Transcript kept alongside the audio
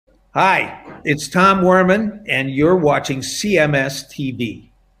Hi, it's Tom Werman, and you're watching CMS TV.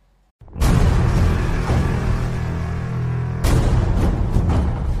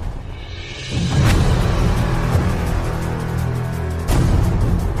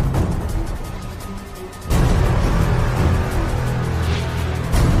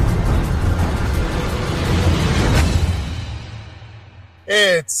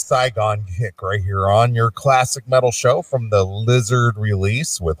 It's Saigon Kick right here on your classic metal show from the Lizard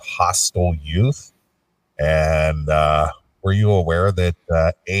release with Hostile Youth. And were you aware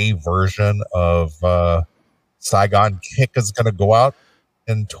that a version of Saigon Kick is going to go out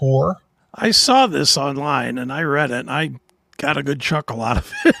and tour? I saw this online and I read it and I got a good chuckle out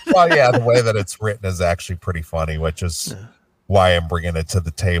of it. Well, yeah, the way that it's written is actually pretty funny, which is why I'm bringing it to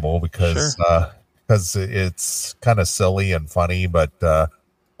the table because it's kind of silly and funny, but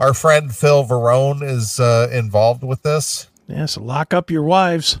our friend Phil Varone is involved with this. Yeah, so lock up your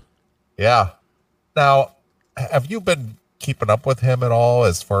wives. Yeah. Now, have you been keeping up with him at all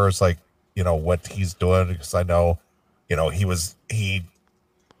as far as what he's doing? Because I know, he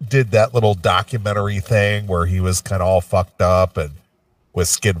did that little documentary thing where he was kind of all fucked up and with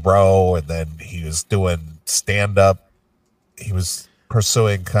Skid Row, and then he was doing stand-up. He was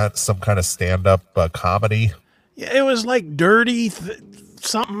pursuing some kind of stand-up comedy. Yeah, it was like dirty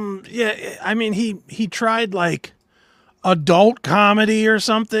something. Yeah, I mean, he tried like adult comedy or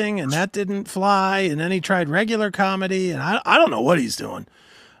something, and that didn't fly. And then he tried regular comedy, and I don't know what he's doing.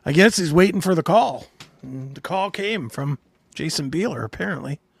 I guess he's waiting for the call. And the call came from Jason Bieler,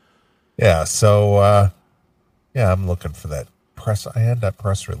 apparently. Yeah, so I'm looking for that press. I had that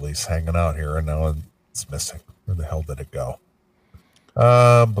press release hanging out here, and now it's missing. Where the hell did it go?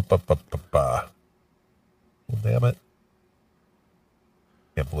 Well, damn it.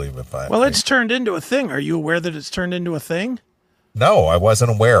 Can't believe it's turned into a thing. Are you aware that it's turned into a thing? No, I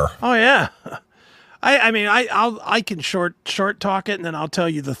wasn't aware. Oh yeah. I can short talk it and then I'll tell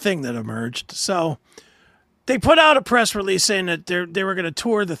you the thing that emerged. So they put out a press release saying that they were going to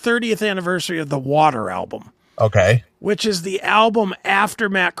tour the 30th anniversary of the Water album. Okay. Which is the album after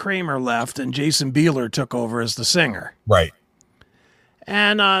Matt Kramer left and Jason Bieler took over as the singer. Right.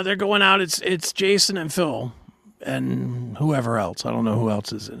 And they're going out. It's Jason and Phil and whoever else. I don't know who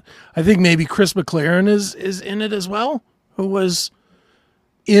else is in it. I think maybe Chris McLaren is in it as well, who was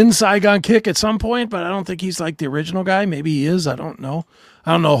in Saigon Kick at some point, but I don't think he's like the original guy. Maybe he is. I don't know.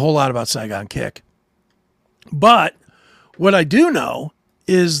 I don't know a whole lot about Saigon Kick. But what I do know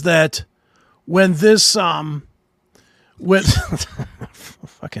is that when this fucking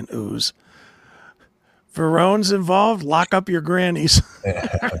ooze. Varone's involved. Lock up your grannies.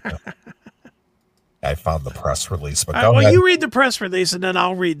 I found the press release, but go ahead. You read the press release, and then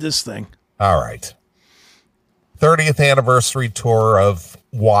I'll read this thing. All right. 30th anniversary tour of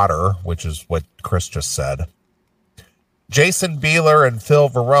Water, which is what Chris just said. Jason Bieler and Phil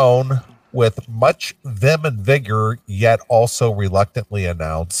Varone, with much vim and vigor, yet also reluctantly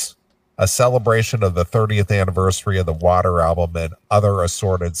announce a celebration of the 30th anniversary of the Water album and other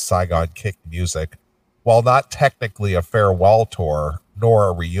assorted Saigon Kick music. While not technically a farewell tour, nor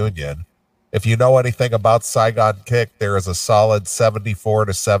a reunion, if you know anything about Saigon Kick, there is a solid 74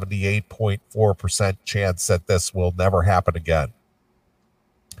 to 78.4% chance that this will never happen again.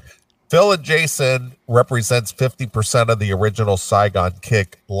 Phil and Jason represents 50% of the original Saigon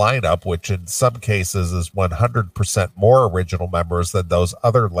Kick lineup, which in some cases is 100% more original members than those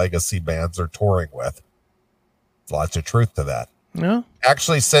other legacy bands are touring with. Lots of truth to that. Yeah.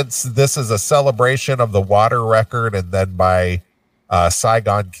 Actually, since this is a celebration of the Water record, and then by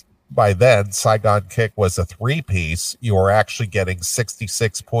then Saigon Kick was a three-piece, you are actually getting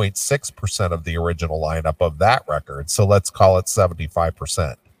 66.6% of the original lineup of that record. So let's call it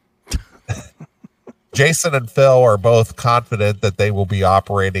 75%. Jason and Phil are both confident that they will be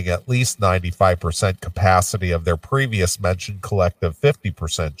operating at least 95% capacity of their previous mentioned collective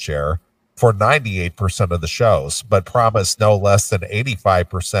 50% share for 98% of the shows, but promise no less than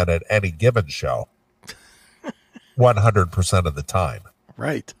 85% at any given show, 100% of the time.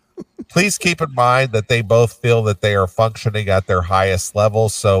 Right. Please keep in mind that they both feel that they are functioning at their highest level,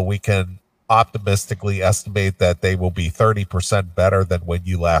 so we can optimistically estimate that they will be 30% better than when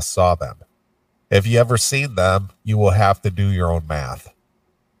you last saw them. If you ever seen them, you will have to do your own math.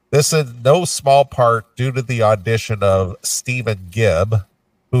 This is no small part due to the audition of Stephen Gibb,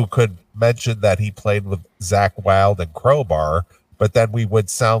 who could mention that he played with Zakk Wylde and Crowbar, but then we would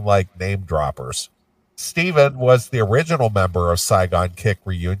sound like name droppers. Stephen was the original member of Saigon Kick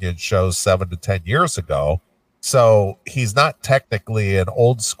reunion shows 7 to 10 years ago, so he's not technically an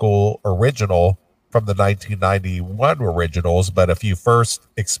old school original, from the 1991 originals, but if you first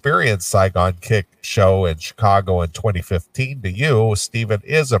experienced Saigon Kick show in Chicago in 2015, to you, Steven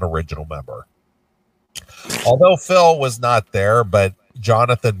is an original member. Although Phil was not there, but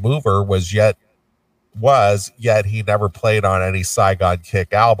Jonathan Mover yet he never played on any Saigon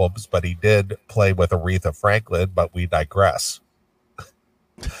Kick albums, but he did play with Aretha Franklin, but we digress.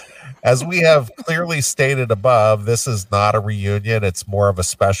 As we have clearly stated above, this is not a reunion. It's more of a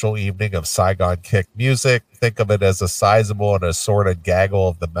special evening of Saigon Kick music. Think of it as a sizable and assorted gaggle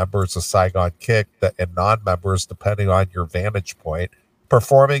of the members of Saigon Kick and non-members, depending on your vantage point,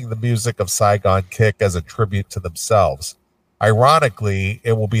 performing the music of Saigon Kick as a tribute to themselves. Ironically,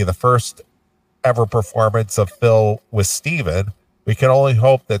 it will be the first ever performance of Phil with Steven. We can only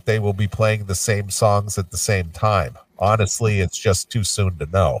hope that they will be playing the same songs at the same time. Honestly, it's just too soon to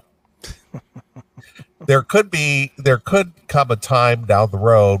know. There could come a time down the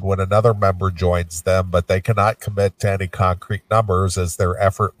road when another member joins them, but they cannot commit to any concrete numbers as their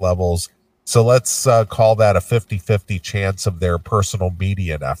effort levels. So let's call that a 50-50 chance of their personal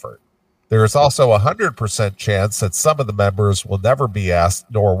median effort. There is also a 100% chance that some of the members will never be asked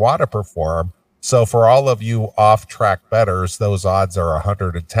nor want to perform. So for all of you off-track bettors, those odds are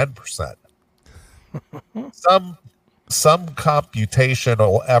 110%. Some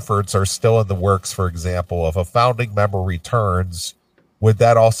computational efforts are still in the works. For example, if a founding member returns, would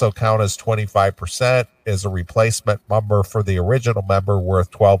that also count as 25%? Is a replacement member for the original member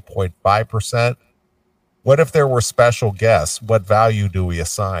worth 12.5%? What if there were special guests? What value do we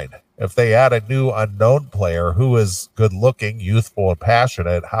assign? If they add a new unknown player who is good looking, youthful, and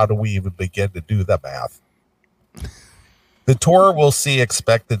passionate, how do we even begin to do the math? The tour will see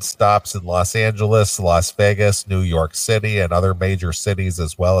expected stops in Los Angeles, Las Vegas, New York City, and other major cities,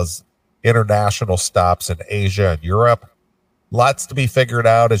 as well as international stops in Asia and Europe. Lots to be figured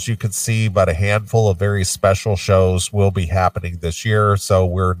out, as you can see, but a handful of very special shows will be happening this year, so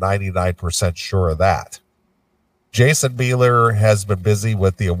we're 99% sure of that. Jason Bieler has been busy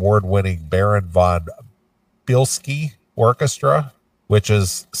with the award-winning Baron von Bielski Orchestra, which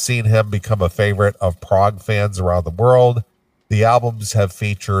has seen him become a favorite of prog fans around the world. The albums have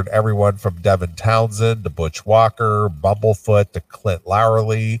featured everyone from Devin Townsend to Butch Walker, Bumblefoot to Clint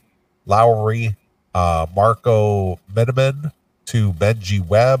Lowry, Marco Miniman to Benji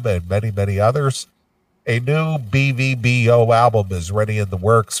Webb, and many, many others. A new BVBO album is ready in the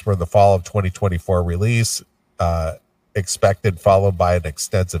works for the fall of 2024 release, expected, followed by an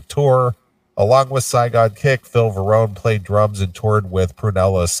extensive tour. Along with Saigon Kick, Phil Varone played drums and toured with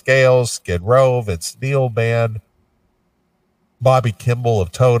Prunella Scales, Skid Row, Vince Neil Band, Bobby Kimball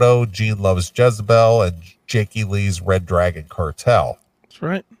of Toto, Gene Loves Jezebel, and Jakey Lee's Red Dragon Cartel. That's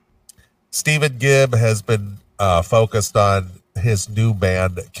right. Stephen Gibb has been focused on his new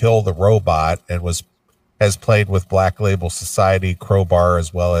band, Kill the Robot, and has played with Black Label Society, Crowbar,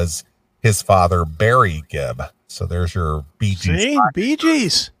 as well as his father, Barry Gibb. So there's your Bee Gees. See? Bee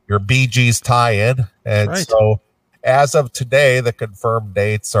Gees. Your Bee Gees tie-in. And right. So as of today, the confirmed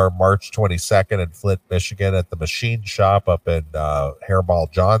dates are March 22nd in Flint, Michigan at the Machine Shop up in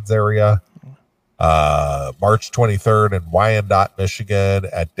Hairball John's area. March 23rd in Wyandotte, Michigan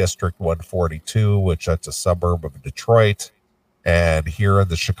at District 142, which that's a suburb of Detroit. And here in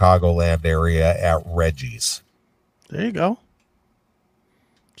the Chicagoland area at Reggie's. There you go.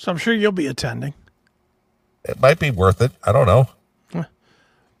 So I'm sure you'll be attending. It might be worth it. I don't know.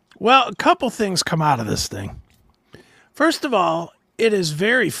 Well, a couple things come out of this thing. First of all, it is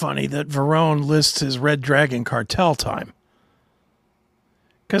very funny that Varone lists his Red Dragon Cartel time.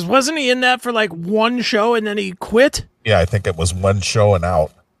 Because wasn't he in that for like one show and then he quit? Yeah, I think it was one show and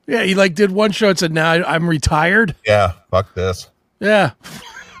out. Yeah, he like did one show and said, "Now I'm retired." Yeah, fuck this. Yeah.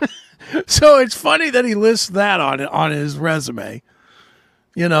 So it's funny that he lists that on his resume.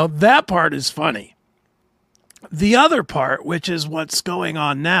 You know, that part is funny. The other part, which is what's going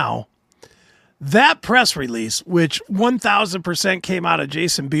on now, that press release, which 1000% came out of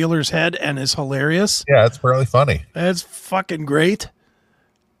Jason Bieler's head and is hilarious. Yeah, it's really funny. It's fucking great.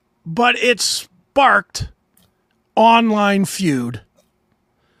 But it sparked online feud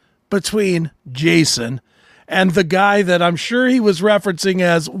between Jason and the guy that I'm sure he was referencing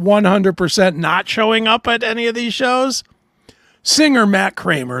as 100% not showing up at any of these shows, singer Matt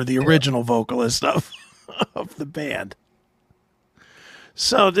Kramer, the original vocalist of the band.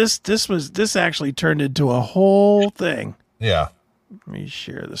 So this actually turned into a whole thing. Yeah. Let me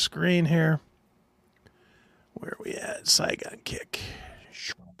share the screen here. Where are we at? Saigon Kick.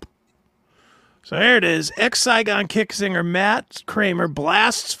 So here it is. Ex-Saigon Kick singer Matt Kramer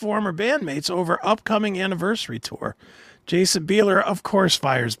blasts former bandmates over upcoming anniversary tour. Jason Bieler, of course,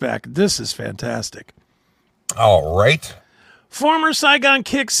 fires back. This is fantastic. All right. Former Saigon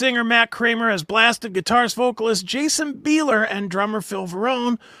Kick singer Matt Kramer has blasted guitarist vocalist Jason Bieler and drummer Phil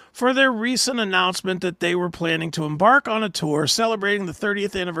Varone for their recent announcement that they were planning to embark on a tour celebrating the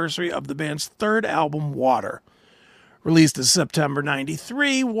 30th anniversary of the band's third album, Water. Released in September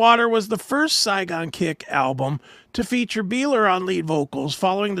 93, Water was the first Saigon Kick album to feature Bieler on lead vocals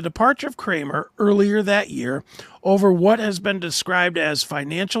following the departure of Kramer earlier that year over what has been described as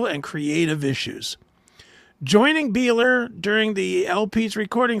financial and creative issues. Joining Bieler during the LP's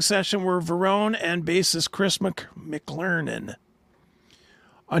recording session were Varone and bassist Chris McLernan.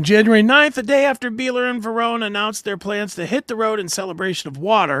 On January 9th, the day after Bieler and Varone announced their plans to hit the road in celebration of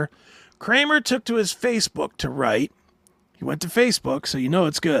Water, Kramer took to his Facebook to write. He went to Facebook, so you know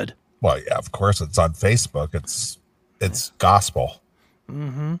it's good. Well, yeah, of course it's on Facebook. It's gospel.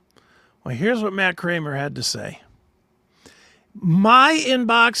 Mm-hmm. Well, here's what Matt Kramer had to say. My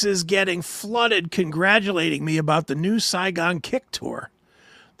inbox is getting flooded congratulating me about the new Saigon Kick tour.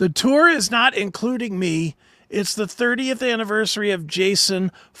 The tour is not including me. It's the 30th anniversary of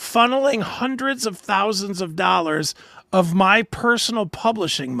Jason funneling hundreds of thousands of dollars of my personal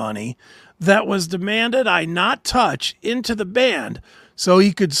publishing money that was demanded I not touch into the band so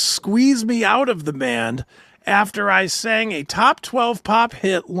he could squeeze me out of the band after I sang a top 12 pop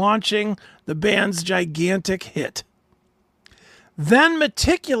hit launching the band's gigantic hit. Then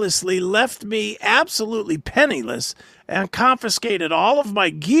meticulously left me absolutely penniless and confiscated all of my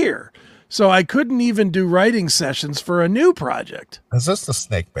gear, so I couldn't even do writing sessions for a new project. Is this the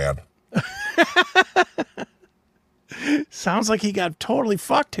Snake Band? Sounds like he got totally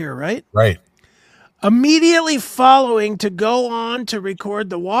fucked here, right? Right. Immediately following to go on to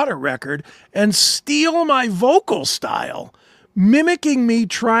record the Water record and steal my vocal style, mimicking me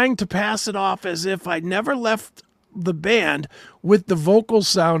trying to pass it off as if I never left the band with the vocal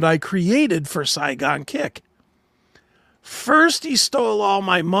sound I created for Saigon Kick. First, he stole all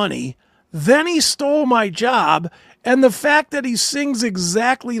my money, then he stole my job, and the fact that he sings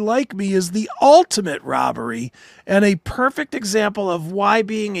exactly like me is the ultimate robbery and a perfect example of why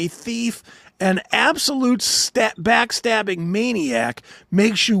being a thief and absolute backstabbing maniac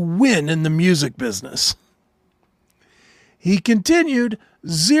makes you win in the music business. He continued,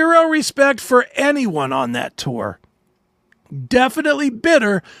 zero respect for anyone on that tour. Definitely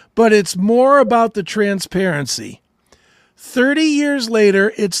bitter, but it's more about the transparency. 30 years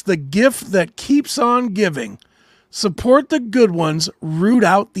later, it's the gift that keeps on giving. Support the good ones, root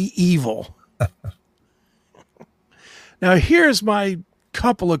out the evil. Now, here's my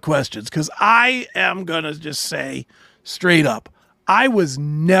couple of questions, because I am going to just say straight up, I was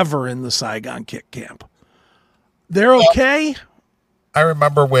never in the Saigon Kick camp. They're okay. I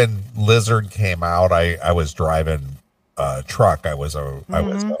remember when Lizard came out, I was driving a truck. I was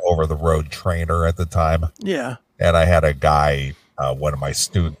an over the road trainer at the time. Yeah. And I had a guy, one of my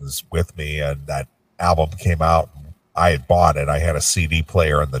students with me, and that album came out. I had bought it. I had a CD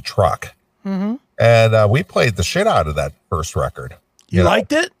player in the truck. Mm-hmm. And we played the shit out of that first record. You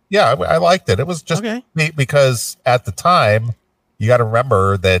liked it? Yeah, I liked it. It was just because at the time, you got to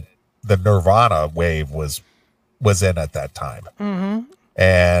remember that the Nirvana wave was in at that time. Mm-hmm.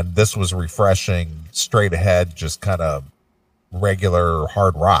 And this was refreshing, straight ahead, just kind of regular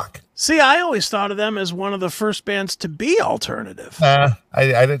hard rock. See, I always thought of them as one of the first bands to be alternative. Nah, I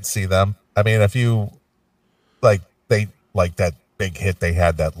didn't see them. I mean, if you like that big hit they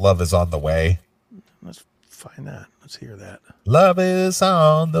had, that Love Is On the Way. Let's find that. Let's hear that. Love is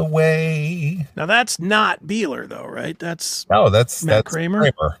on the way. Now that's not Bieler though, right? That's Matt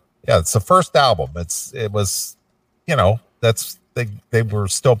Kramer. Yeah, it's the first album. It was, they were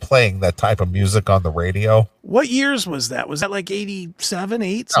still playing that type of music on the radio. What years was that? Was that like 87,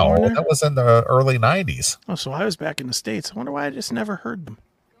 8? No, that was in the early 90s. Oh, so I was back in the States. I wonder why I just never heard them.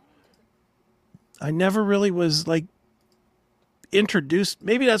 I never really was like introduced.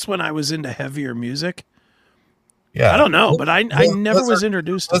 Maybe that's when I was into heavier music. Yeah, I don't know, but I never was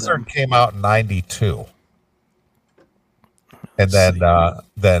introduced to them. Blizzard came out in 92. And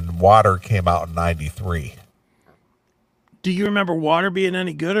then Water came out in 93. Do you remember Water being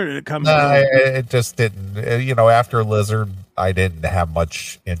any good, or did it come? It just didn't. After Lizard, I didn't have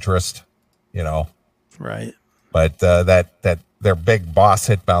much interest. Right. But that their big boss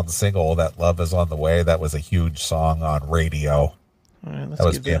hit bound single, that Love Is On the Way, that was a huge song on radio. All right, that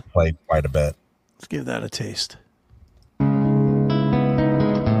was being played quite a bit. Let's give that a taste.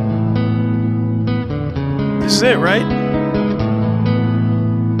 This is it, right?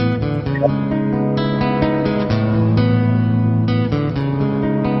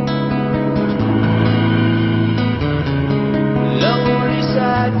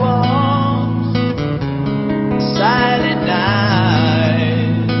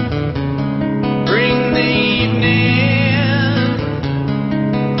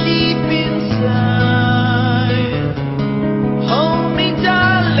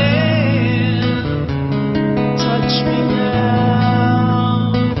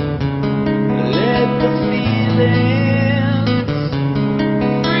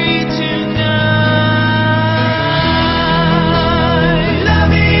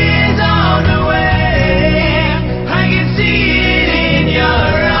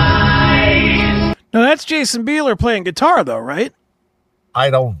 That's Jason Bieler playing guitar, though, right? I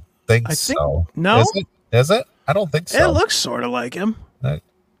don't think I think so. no. Is it? I don't think so. It looks sort of like him. I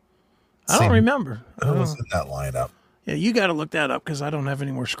don't remember. Who was in that lineup? Yeah, you got to look that up because I don't have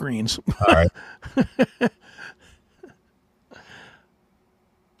any more screens. All right.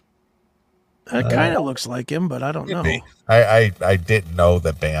 It kind of looks like him, but I don't know. I didn't know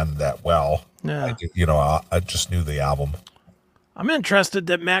the band that well. Yeah. I just knew the album. I'm interested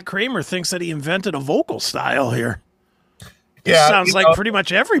that Matt Kramer thinks that he invented a vocal style here. This Yeah, sounds like pretty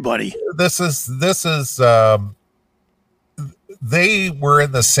much everybody. This is they were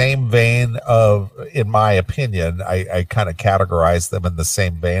in the same vein of, in my opinion, I kind of categorize them in the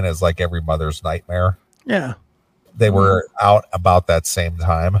same vein as like Every Mother's Nightmare. Yeah. They were out about that same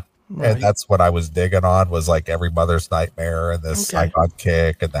time. Right. And that's what I was digging on, was like Every Mother's Nightmare and this Saigon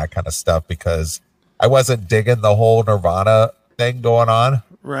Kick and that kind of stuff, because I wasn't digging the whole Nirvana thing going on.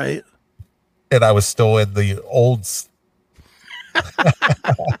 Right. And I was still in the old.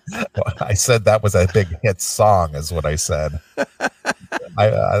 I said that was a big hit song, is what I said.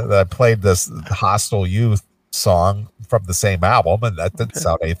 I played this Hostile Youth song from the same album, and that didn't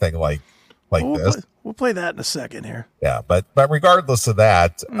sound anything like this. We'll play that in a second here. Yeah, but regardless of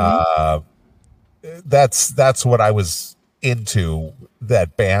that, that's what I was into.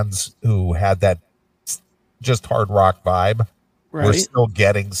 That bands who had that just hard rock vibe were still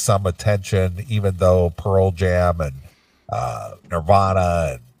getting some attention, even though Pearl Jam and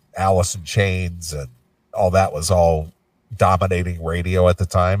Nirvana and Alice in Chains and all that was all dominating radio at the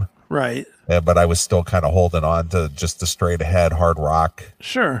time. Right. But I was still kind of holding on to just the straight ahead hard rock.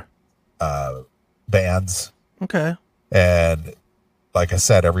 Sure. Bands. Okay. And like I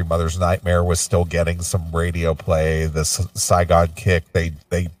said, Every Mother's Nightmare was still getting some radio play. This Saigon Kick, they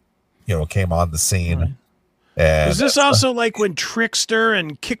came on the scene. Right. And was this also like when Trickster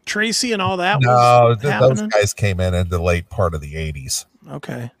and Kick Tracy and all that was happening? Those guys came in the late part of the 80s.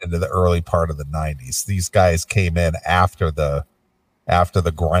 Okay. Into the early part of the 90s. These guys came in after the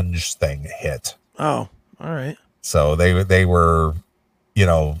grunge thing hit. Oh, all right. So they were,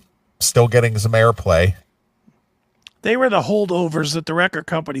 still getting some airplay. They were the holdovers that the record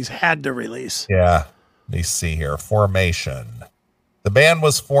companies had to release. Yeah. Let me see here. Formation. The band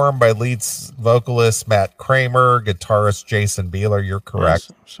was formed by lead vocalist Matt Kramer, guitarist Jason Bieler, you're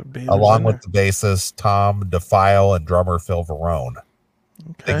correct, Yes, so along with the bassist Tom DeFile and drummer Phil Varone.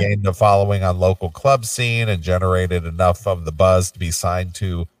 Okay. They gained a following on local club scene and generated enough of the buzz to be signed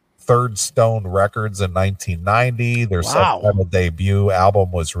to Third Stone Records in 1990. Their self-titled debut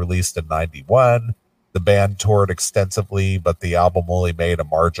album was released in 91. The band toured extensively, but the album only made a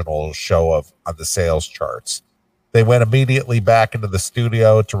marginal show on the sales charts. They went immediately back into the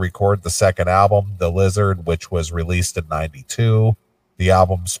studio to record the second album, The Lizard, which was released in 92. The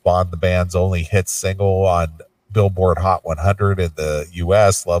album spawned the band's only hit single on Billboard Hot 100 in the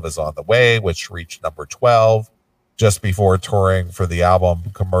U.S., Love Is On the Way, which reached number 12. Just before touring for the album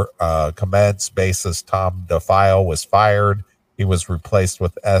commenced, bassist Tom DeFile was fired. He was replaced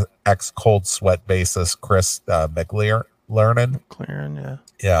with ex-Cold Sweat bassist Chris McLaren. McLaren,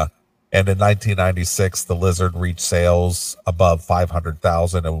 Yeah. And in 1996, The Lizard reached sales above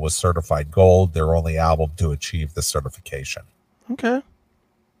 500,000 and was certified gold, their only album to achieve the certification. Okay.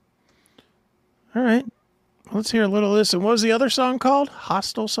 All right. Let's hear a little of this. And what was the other song called?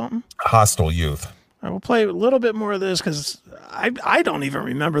 Hostile something? Hostile Youth. All right, we'll play a little bit more of this because I don't even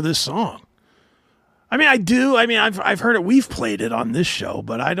remember this song. I mean, I do. I mean, I've heard it. We've played it on this show,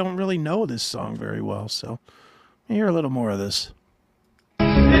 but I don't really know this song very well. So hear a little more of this.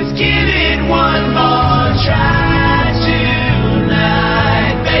 Let's give it one more try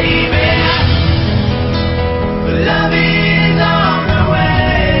tonight, baby. Love is on the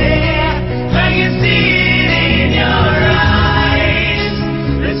way. I can see it in your eyes.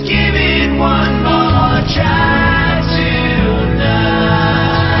 Let's give it one more try tonight.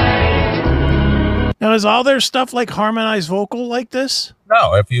 Now, is all their stuff like harmonized vocal like this?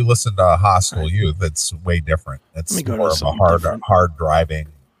 No, if you listen to Hostile Youth, it's way different. It's more of a hard driving,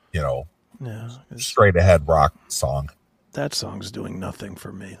 straight ahead rock song. That song's doing nothing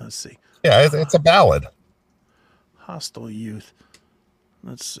for me. Let's see. Yeah, it's a ballad. Hostile Youth.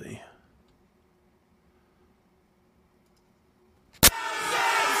 Let's see.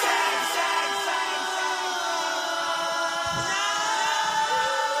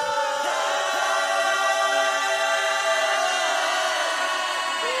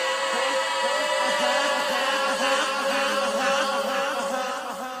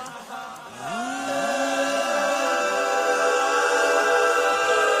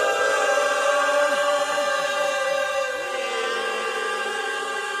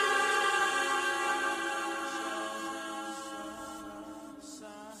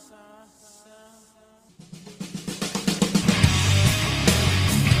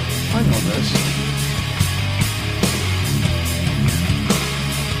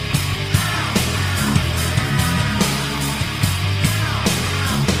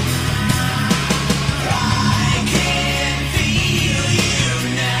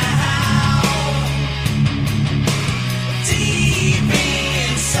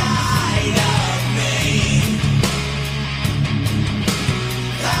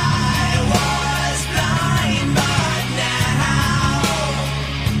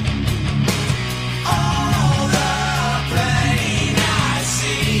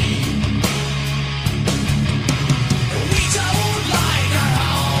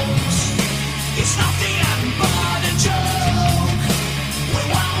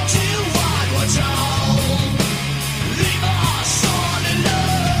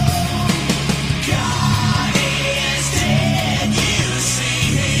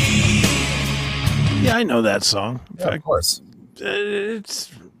 I know that song. In Yeah, fact, of course.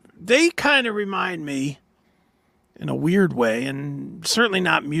 They kind of remind me in a weird way, and certainly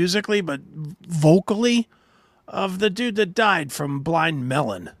not musically, but vocally, of the dude that died from Blind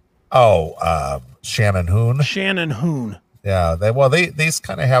Melon. Oh, Shannon Hoon. Shannon Hoon. Yeah, these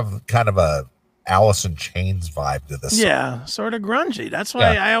kind of have kind of a Alice in Chains vibe to this. Yeah, sort of grungy. That's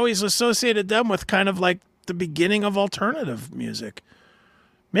why Yeah. I always associated them with kind of like the beginning of alternative music.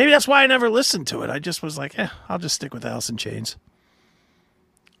 Maybe that's why I never listened to it. I just was like, I'll just stick with Alice in Chains.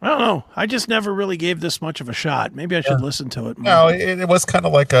 I don't know. I just never really gave this much of a shot. Maybe I should listen to it more. No, it was kind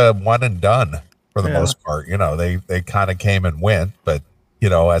of like a one and done for the Yeah. most part. You know, they kind of came and went, but you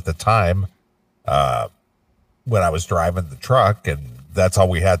know, at the time, when I was driving the truck, and that's all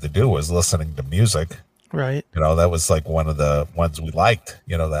we had to do was listening to music. Right. You know, that was like one of the ones we liked.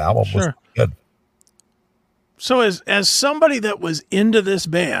 You know, the album was Sure. good. So as somebody that was into this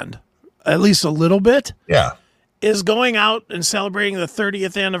band, at least a little bit, Yeah. is going out and celebrating the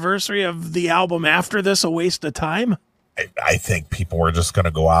 30th anniversary of the album after this a waste of time? I think people were just going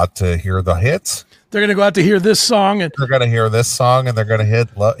to go out to hear the hits. They're going to go out to hear this song, and They're going to hear this song, and they're going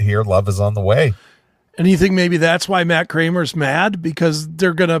to hear Love Is on the Way. you think maybe that's why Matt Kramer's mad, because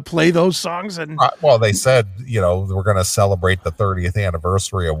they're going to play those songs? And Well, they said, you know, we're going to celebrate the 30th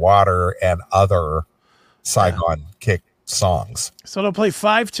anniversary of Water and other Saigon Kick songs. so they'll play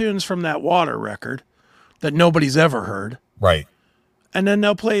 5 tunes from that Water record that nobody's ever heard. Right. And then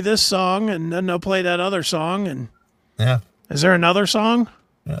they'll play this song, and then they'll play that other song. And Yeah. is there another song?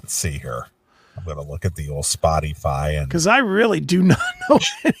 Let's see here. I'm going to look at the old Spotify and Because I really do not know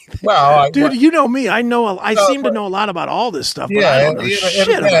anything. well, Dude, you know me. I seem to know a lot about all this stuff, but I don't know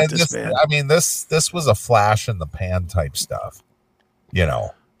shit about this band. I mean, this was a flash in the pan type stuff. You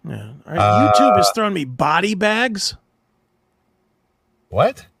know Yeah. All right, YouTube has thrown me Body Bags.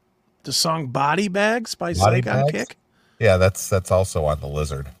 what? The song Body Bags by Body Saigon Bags? Kick. Yeah, that's also on the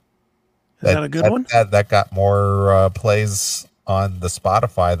Lizard. Is that a good one? That got more plays on the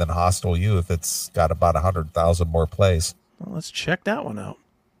Spotify than Hostile Youth. It's got about 100,000 more plays. Well, let's check that one out.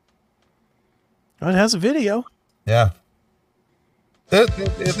 Oh, it has a video. Yeah.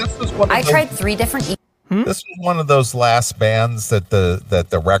 This was one of I those, tried 3 different. This was one of those last bands that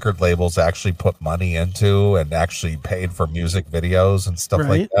the record labels actually put money into and actually paid for music videos and stuff like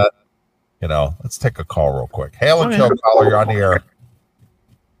Right. that. You know, let's take a call real quick. Hail and Oh, kill yeah. caller, you're on the air.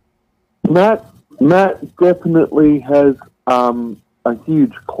 Matt definitely has a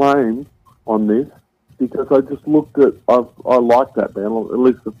huge claim on this, because I just looked at I like that band, at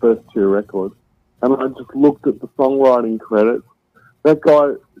least the first 2 records, and I just looked at the songwriting credits. That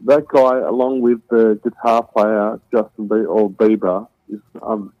guy, along with the guitar player Justin Bieber,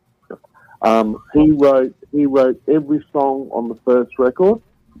 he wrote every song on the first record.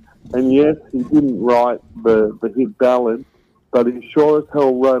 And yes, he didn't write the hit ballad, but he sure as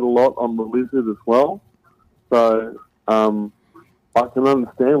hell wrote a lot on The Lizard as well. So I can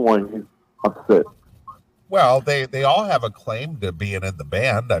understand why he's upset. Well, they all have a claim to being in the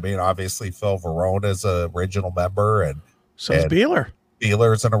band. I mean, obviously Phil Varone is an original member, and So is Bieler.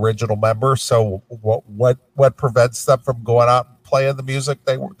 Bieler's an original member. So what prevents them from going out and playing the music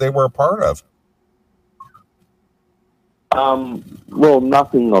they were a part of? Well,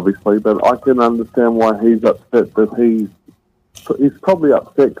 nothing obviously, but I can understand why he's upset. That he's probably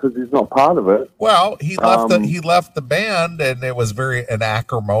upset because he's not part of it. Well, he left the band, and it was an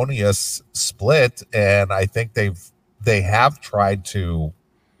acrimonious split. And I think they have tried to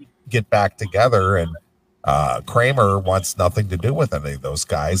get back together. And Kramer wants nothing to do with any of those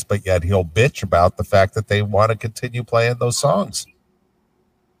guys, but yet he'll bitch about the fact that they want to continue playing those songs.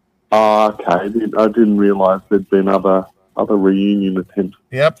 Okay, I didn't realize there'd been other reunion attempts.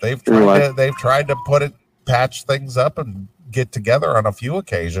 Yep, they've tried to patch things up and get together on a few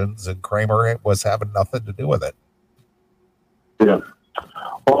occasions, and Kramer was having nothing to do with it. Yeah.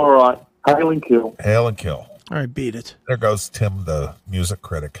 All right. Hail and kill. Hail and kill. All right, beat it. There goes Tim, the music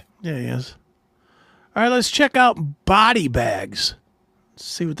critic. Yeah, he is. All right, let's check out Body Bags. Let's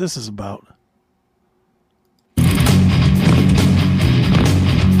see what this is about.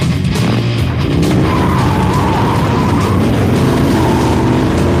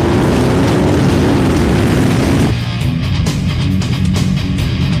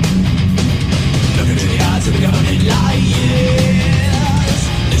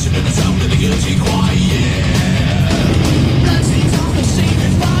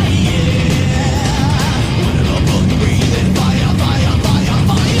 Fire, fire, fire,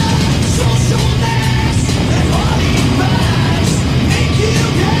 fire.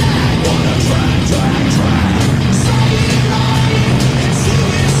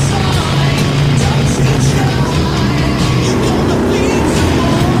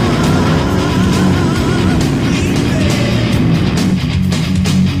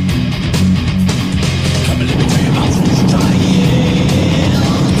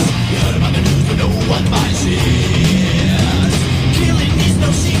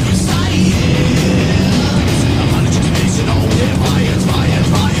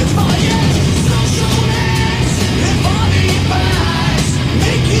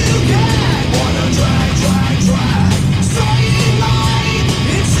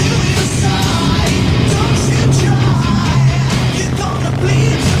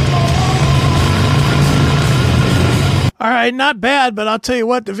 right, not bad, but I'll tell you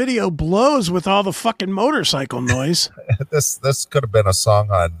what, the video blows with all the fucking motorcycle noise. This could have been a song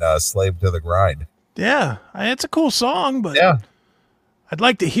on Slave to the Grind. Yeah, it's a cool song, but Yeah. I'd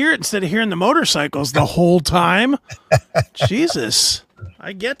like to hear it instead of hearing the motorcycles the whole time. Jesus.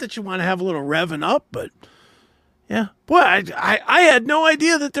 I get that you want to have a little revving up, but yeah. Boy, I had no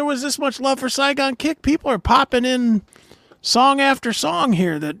idea that there was this much love for Saigon Kick. People are popping in song after song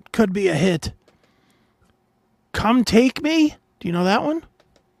here that could be a hit. Come Take Me? Do you know that one?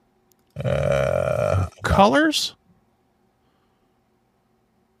 Colors?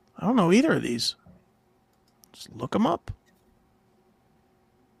 I don't know either of these. Just look them up.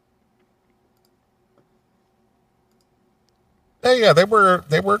 Yeah, they were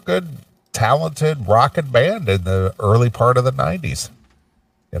a good, talented rockin' band in the early part of the 90s.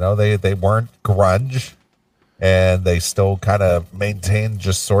 You know, they weren't grunge, and they still kind of maintained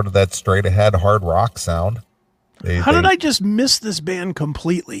just sort of that straight ahead hard rock sound. How did I just miss this band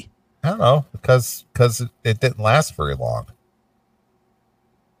completely? I don't know, because it didn't last very long.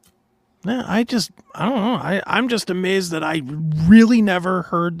 Yeah, I don't know. I'm just amazed that I really never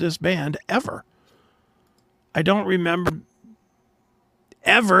heard this band ever. I don't remember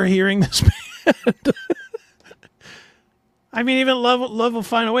ever hearing this band. I mean, even Love Will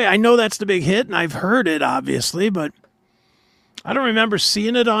Find a Way. I know that's the big hit, and I've heard it, obviously, but I don't remember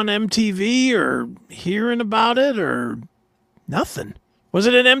seeing it on MTV or hearing about it or nothing. Was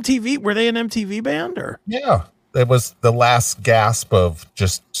it an MTV? Were they an MTV band? Or Yeah, it was the last gasp of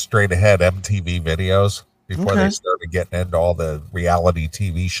just straight ahead MTV videos before they started getting into all the reality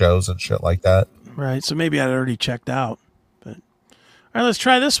TV shows and shit like that. Right, so maybe I'd already checked out. But all right, let's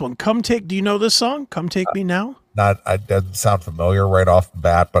try this one. Do you know this song? Come Take Me Now? It doesn't sound familiar right off the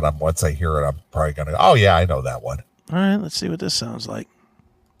bat, but once I hear it, I'm probably gonna. Oh yeah, I know that one. All right, let's see what this sounds like.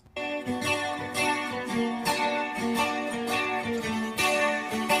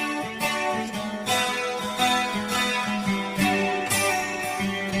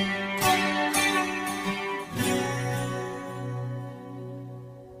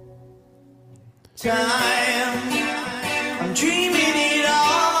 I'm dreaming it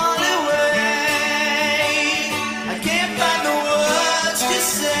all away. I can't find the words to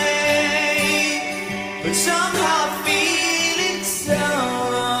say, but somehow feeling so.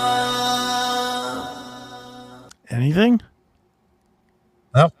 Anything?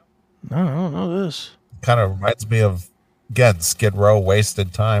 Nope. No, I don't know this. Kind of reminds me of, again, Skid Row,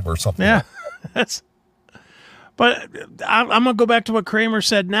 Wasted Time or something. Yeah, that's. But I'm gonna go back to what Kramer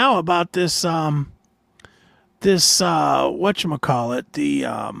said now about this. Whatchamacallit,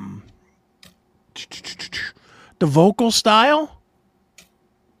 the vocal style.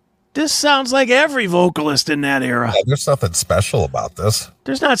 This sounds like every vocalist in that era. Yeah, there's nothing special about this.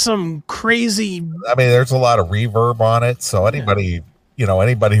 There's not some crazy. I mean, there's a lot of reverb on it, so anybody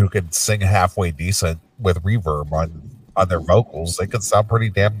who could sing halfway decent with reverb on their vocals, they could sound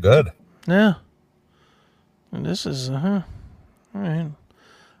pretty damn good. Yeah. And this is, all right.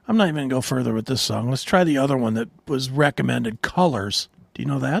 I'm not even going to go further with this song. Let's try the other one that was recommended, Colors. Do you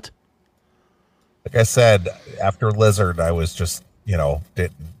know that? Like I said, after Lizard, I was just,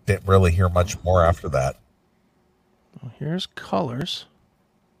 didn't really hear much more after that. Well, here's Colors.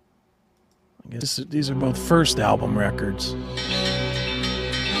 I guess these are both first album records.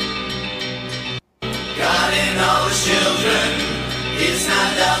 God in all his children, is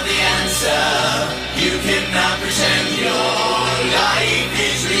not love the answer? You cannot pretend your life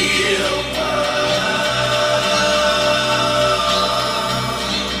is real.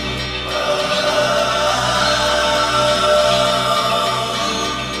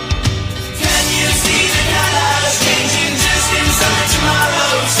 Can you see the colors changing just inside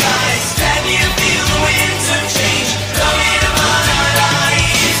tomorrow's skies? Can you feel the winds of change blowing upon our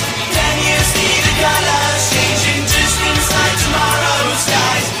lives? Can you see the colors changing just inside tomorrow's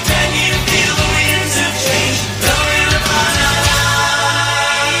skies? Can you feel the winds of change blowing upon our lives?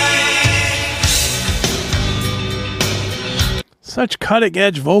 Such cutting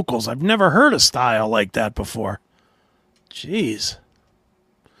edge vocals. I've never heard a style like that before. Jeez.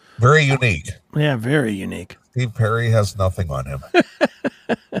 Very unique. Yeah, very unique. Steve Perry has nothing on him.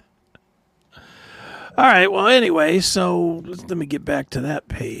 All right. Well, anyway, so let me get back to that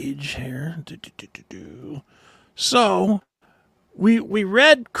page here. So we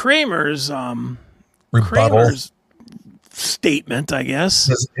read Kramer's Rebuttal. statement, I guess.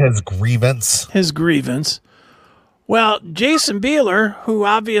 His grievance. His grievance. Well, Jason Bieler, who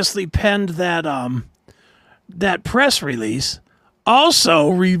obviously penned that press release, also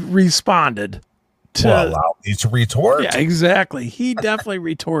responded to. Well, allow me to retort. Yeah, exactly. He definitely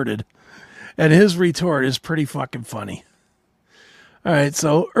retorted, and his retort is pretty fucking funny. All right,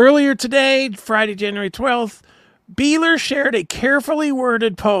 so earlier today, Friday, January 12th, Bieler shared a carefully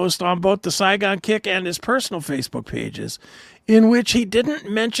worded post on both the Saigon Kick and his personal Facebook pages, in which he didn't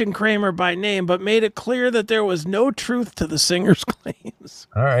mention Kramer by name, but made it clear that there was no truth to the singer's claims.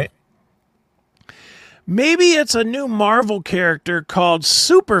 All right. Maybe it's a new Marvel character called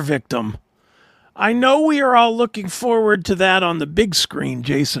Super Victim. I know we are all looking forward to that on the big screen,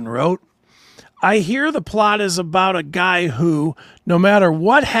 Jason wrote. I hear the plot is about a guy who, no matter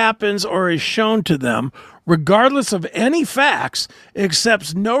what happens or is shown to them, regardless of any facts,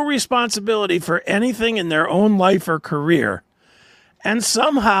 accepts no responsibility for anything in their own life or career. And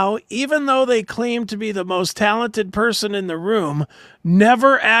somehow, even though they claim to be the most talented person in the room,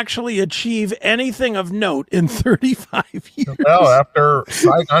 never actually achieve anything of note in 35 years. Well, after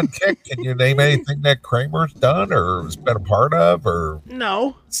Saigon Kick, can you name anything that Kramer's done or has been a part of or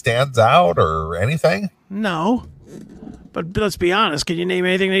No. stands out or anything? No. But let's be honest. Can you name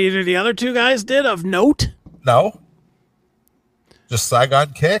anything that either of the other two guys did of note? No. Just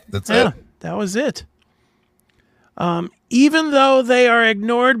Saigon Kick. That's it. That was it. Even though they are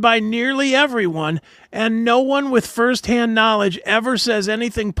ignored by nearly everyone, and no one with first-hand knowledge ever says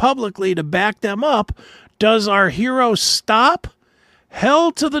anything publicly to back them up, does our hero stop?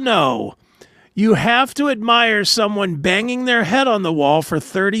 Hell to the no. You have to admire someone banging their head on the wall for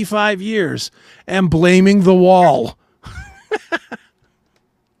 35 years and blaming the wall.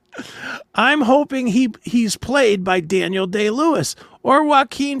 I'm hoping he's played by Daniel Day-Lewis or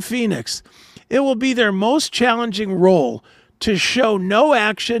Joaquin Phoenix. It will be their most challenging role to show no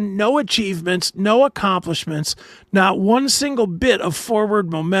action, no achievements, no accomplishments, not one single bit of forward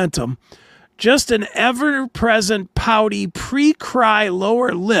momentum, just an ever-present pouty pre-cry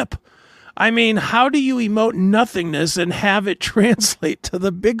lower lip. I mean, how do you emote nothingness and have it translate to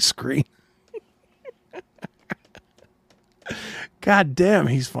the big screen? God damn,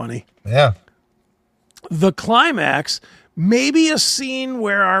 he's funny. Yeah. The climax may be a scene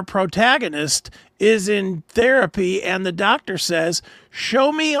where our protagonist is in therapy and the doctor says,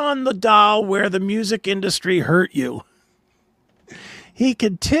 "Show me on the doll where the music industry hurt you." He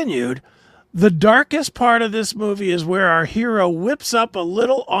continued, "The darkest part of this movie is where our hero whips up a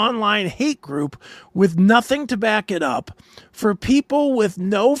little online hate group with nothing to back it up for people with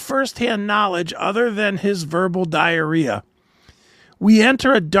no firsthand knowledge other than his verbal diarrhea. We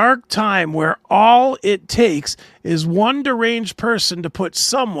enter a dark time where all it takes is one deranged person to put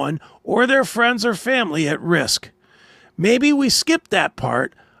someone or their friends or family at risk. Maybe we skip that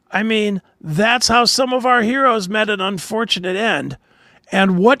part. I mean, that's how some of our heroes met an unfortunate end.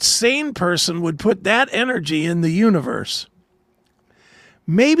 And what sane person would put that energy in the universe?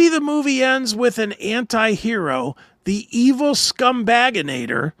 Maybe the movie ends with an anti-hero, the evil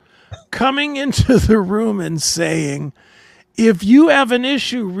scumbaginator, coming into the room and saying, If you have an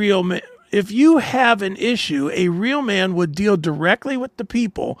issue, a real man would deal directly with the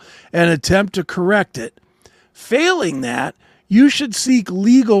people and attempt to correct it. Failing that, you should seek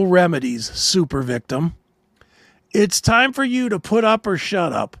legal remedies, super victim. It's time for you to put up or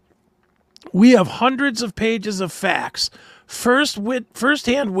shut up. We have hundreds of pages of facts,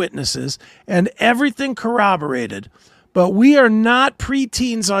 first-hand witnesses, and everything corroborated. But we are not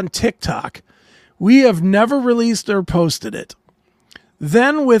preteens on TikTok. We have never released or posted it."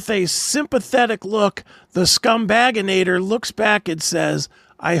 Then, with a sympathetic look, the scumbaginator looks back and says,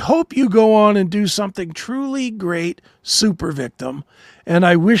 "I hope you go on and do something truly great, super victim, and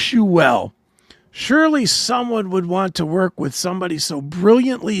I wish you well. Surely someone would want to work with somebody so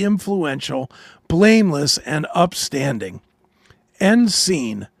brilliantly influential, blameless, and upstanding." End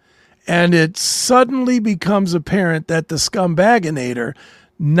scene. And it suddenly becomes apparent that the scumbaginator,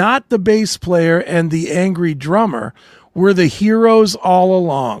 not the bass player and the angry drummer, were the heroes all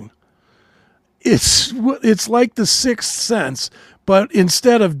along. It's like The Sixth Sense, but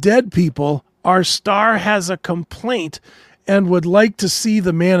instead of dead people, our star has a complaint and would like to see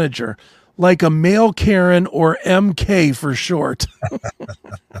the manager, like a male Karen or MK for short.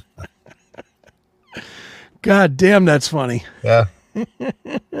 God damn, that's funny. Yeah.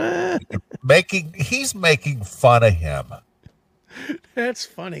 He's making fun of him. That's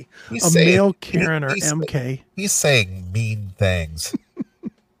funny. He's male Karen or MK. He's saying mean things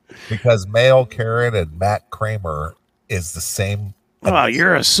because male Karen and Matt Kramer is the same. Well,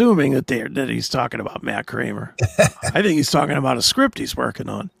 you're assuming that he's talking about Matt Kramer. I think he's talking about a script he's working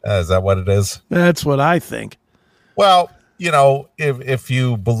on. Is that what it is? That's what I think. Well, if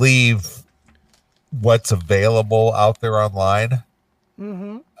you believe what's available out there online,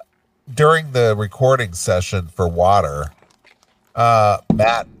 during the recording session for Water,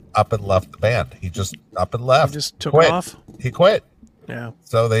 Matt up and left the band. He just up and left. He just took quit. off? He quit. Yeah.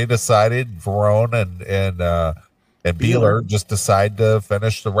 So they decided, Varone and Bieler just decide to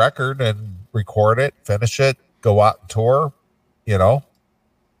finish the record and record it, finish it, go out and tour. You know,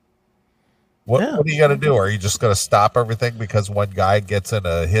 what are you going to do? Are you just going to stop everything because one guy gets in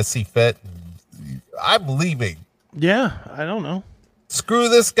a hissy fit? And, I'm leaving. Yeah, I don't know. Screw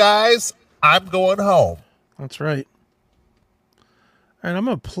this, guys. I'm going home. That's right. All right, I'm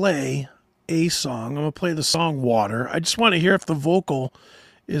going to play a song. I'm going to play the song Water. I just want to hear if the vocal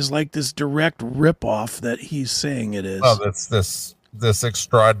is like this direct ripoff that he's saying it is. Oh, that's this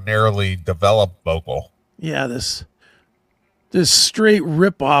extraordinarily developed vocal. Yeah, this straight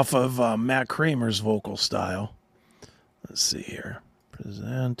ripoff of Matt Kramer's vocal style. Let's see here.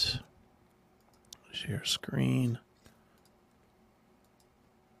 Present. Share screen.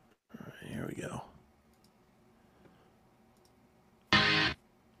 All right, here we go.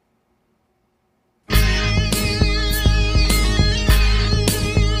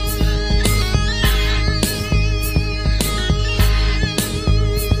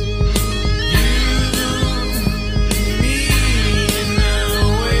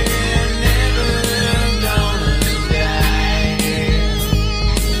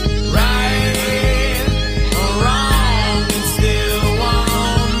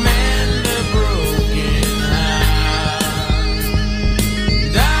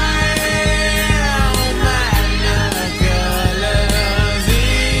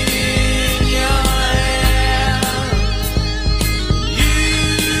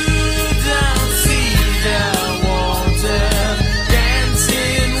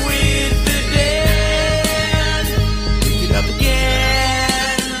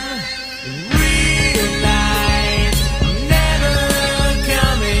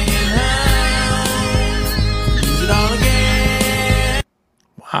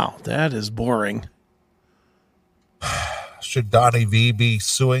 Wow, that is boring. Should Donnie V be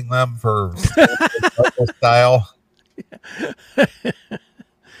suing them for vocal style?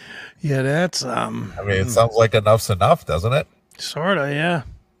 Yeah, that's I mean, it sounds like enough's enough, doesn't it? sort of, yeah.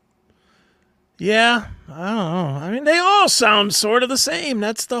 Yeah, I don't know. I mean, they all sound sort of the same.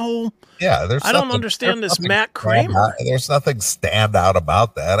 That's the whole. Yeah, I don't understand this Matt Kramer. There's nothing stand out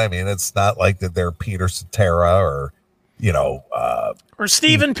about that. I mean, it's not like that they're Peter Cetera or, you know, or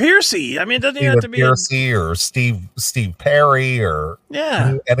Stephen Piercy. I mean, it doesn't have to be Piercy or Steve Perry or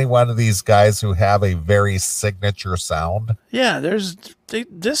any one of these guys who have a very signature sound. Yeah,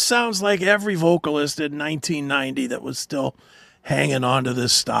 this sounds like every vocalist in 1990 that was still hanging on to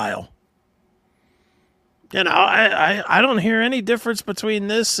this style. You know, I don't hear any difference between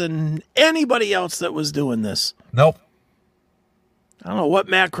this and anybody else that was doing this. Nope. I don't know what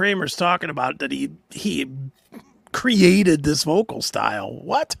Matt Kramer's talking about, that he created this vocal style.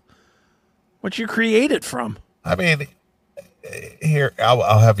 What you create it from? I mean, here,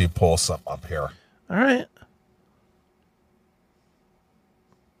 I'll have you pull some up here. All right.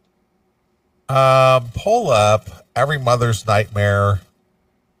 Pull up Every Mother's Nightmare.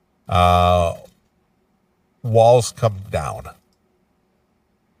 Walls Come Down.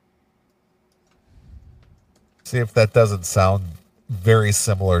 See if that doesn't sound very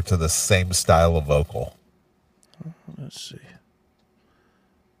similar to the same style of vocal. Let's see.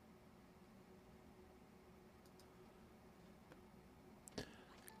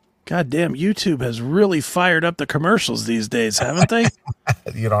 God damn, YouTube has really fired up the commercials these days, haven't they?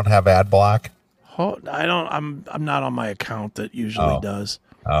 You don't have ad block? Oh, I don't. I'm not on my account that usually does.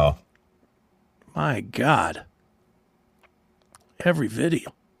 Oh. My God. Every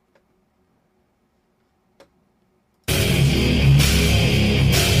video.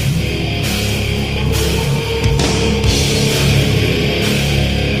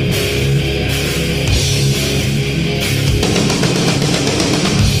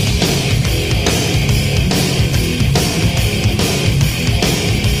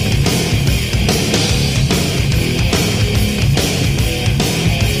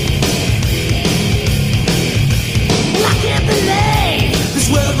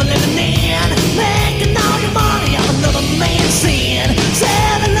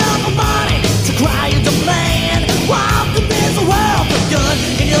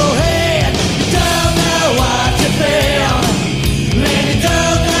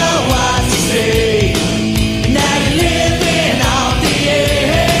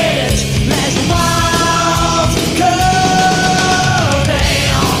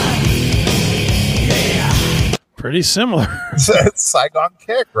 Pretty similar. Saigon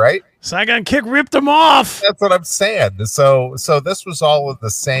Kick, right? Saigon Kick ripped them off. That's what I'm saying. So this was all in the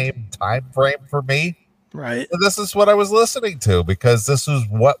same time frame for me. Right. And this is what I was listening to because this was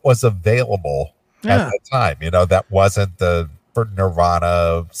what was available at the time. You know, that wasn't the for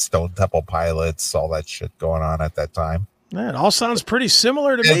Nirvana, Stone Temple Pilots, all that shit going on at that time. Yeah, it all sounds pretty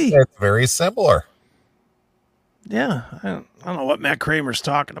similar to me. It's very similar. Yeah, I don't know what Matt Kramer's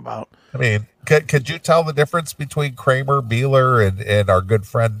talking about. I mean, could you tell the difference between Kramer, Bieler, and our good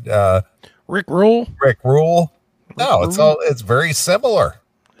friend Rick Rule? Rick Rule? No, it's very similar.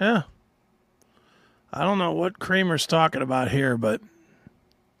 Yeah. I don't know what Kramer's talking about here, but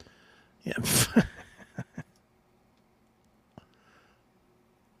yeah.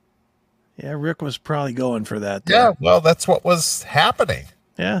 Yeah, Rick was probably going for that. There. Yeah, well, that's what was happening.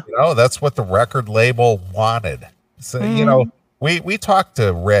 Yeah. You know, that's what the record label wanted. So, you know, we talked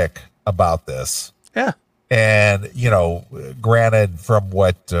to Rick about this. Yeah. And, you know, granted from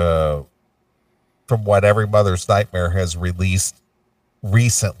what Every Mother's Nightmare has released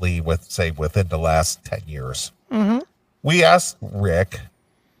recently within the last 10 years. Mm-hmm. We asked Rick,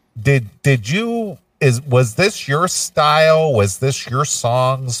 was this your style? Was this your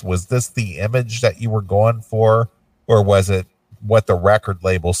songs? Was this the image that you were going for? Or was it what the record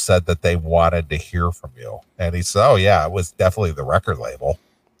label said that they wanted to hear from you? And he said, oh yeah, it was definitely the record label.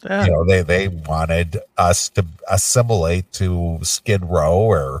 Yeah. You know, they wanted us to assimilate to Skid Row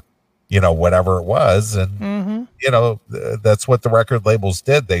or, you know, whatever it was. And, you know, that's what the record labels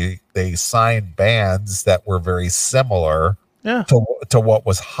did. They signed bands that were very similar to what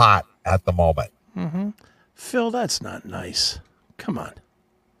was hot at the moment. Mm-hmm. Phil, that's not nice. Come on.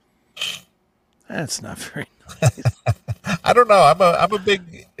 That's not very nice. I don't know. I'm a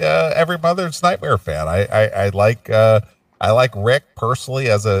big Every Mother's Nightmare fan. I like Rick personally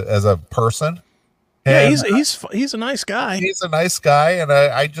as a person. And he's a nice guy. He's a nice guy, and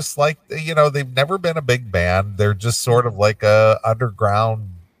I just like, you know, they've never been a big band. They're just sort of like a underground,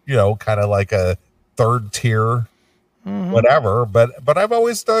 you know, kind of like a third tier, whatever. But I've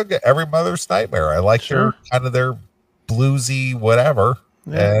always dug Every Mother's Nightmare. I like their bluesy whatever,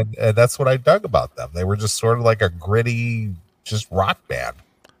 and that's what I dug about them. They were just sort of like a gritty, just rock band.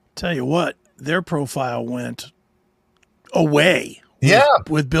 Tell you what, their profile went away.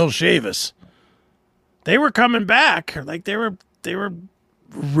 With Bill Shavis. They were coming back, like they were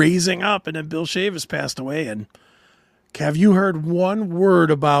raising up, and then Bill Shavis passed away. And have you heard one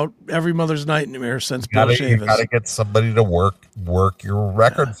word about Every Mother's Nightmare since Bill Shavis? You got to get somebody to work your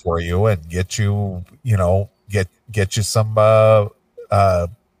record for you and get you, you know, get you some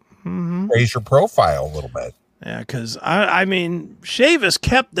raise your profile a little bit. Yeah, because I mean, Shavis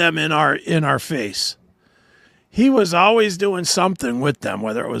kept them in our face. He was always doing something with them,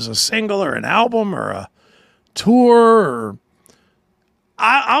 whether it was a single or an album or a tour.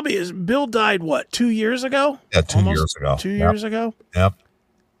 Or Bill died, what, 2 years ago? Yeah, 2 years ago. 2 years ago? Yep.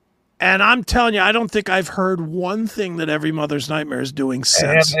 And I'm telling you, I don't think I've heard one thing that Every Mother's Nightmare is doing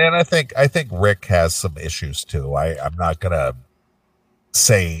since. And I think Rick has some issues too. I'm not gonna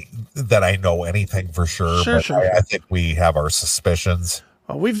say that I know anything for sure, but I think we have our suspicions.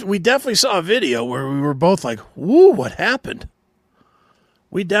 We definitely saw a video where we were both like, "Woo, what happened?"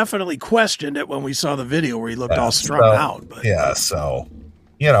 We definitely questioned it when we saw the video where he looked all strung out. But. Yeah, so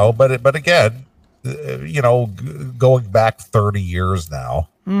you know, but again, you know, going back 30 years now,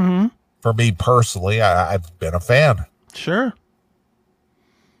 for me personally, I've been a fan. Sure.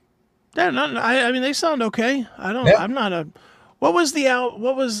 Yeah, I mean, they sound okay. I'm not a. What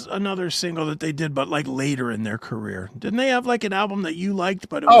was another single that they did, but like later in their career? Didn't they have like an album that you liked,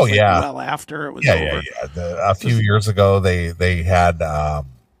 but it was well after it was over? A few years ago, they had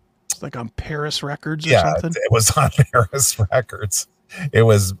like on Paris Records or something. It was on Paris Records. It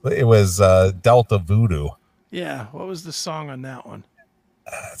was Delta Voodoo. Yeah, what was the song on that one?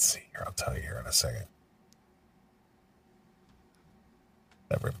 Let's see here. I'll tell you here in a second.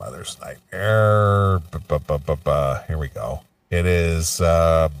 Every Mother's Nightmare. Here we go. It is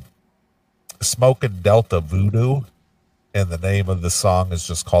Smokin' Delta Voodoo, and the name of the song is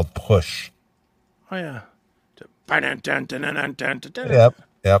just called Push. Oh, yeah.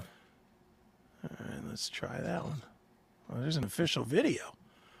 Yep. All right, let's try that one. Well, there's an official video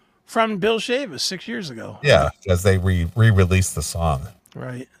from Bill Shavis 6 years ago. Yeah, because they re-released the song.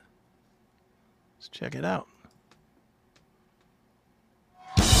 Right. Let's check it out.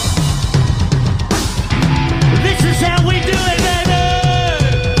 This is how we do it, baby!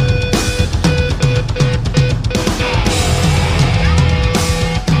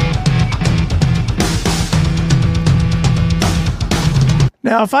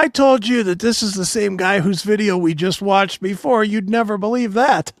 Now, if I told you that this is the same guy whose video we just watched before, you'd never believe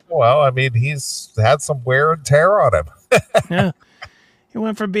that. Well, I mean, he's had some wear and tear on him. Yeah. He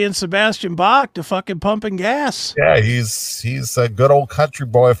went from being Sebastian Bach to fucking pumping gas. Yeah, he's a good old country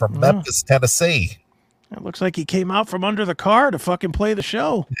boy from Memphis, Tennessee. It looks like he came out from under the car to fucking play the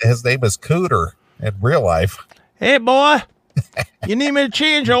show. His name is Cooter in real life. Hey, boy, you need me to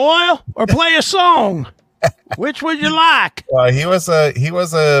change your oil or play a song? Which would you like? He was a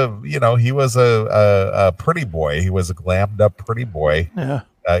pretty boy. He was a glammed up pretty boy. Yeah.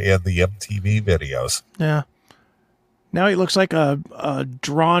 In the MTV videos. Yeah. Now he looks like a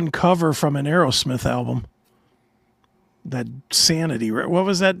drawn cover from an Aerosmith album. That Sanity. What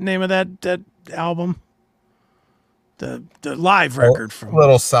was that name of that album? The live record from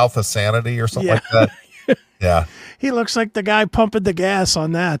Little South of Sanity or something like that. Yeah. He looks like the guy pumping the gas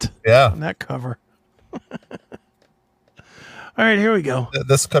on that. Yeah. On that cover. All right, here we go.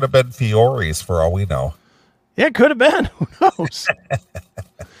 This could have been Fiore's for all we know. Yeah, it could have been. Who knows?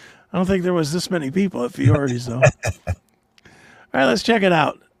 I don't think there was this many people at Fiore's, though. All right, let's check it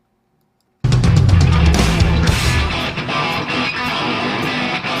out.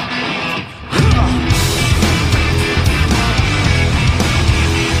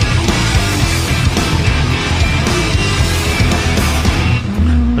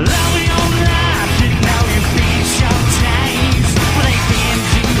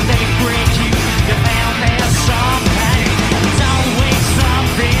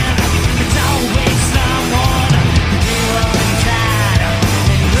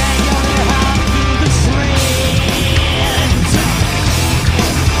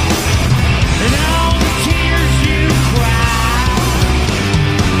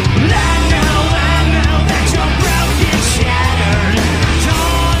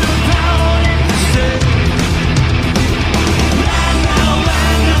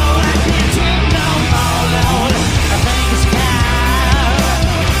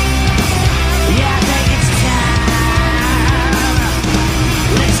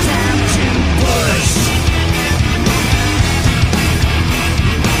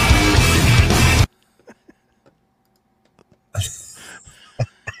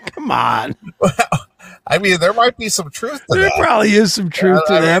 Come on. Well, I mean, there might be some truth to There that. probably is some truth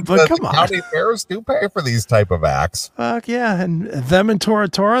to that, but come on. County fairs do pay for these type of acts. Fuck yeah. And them and Tora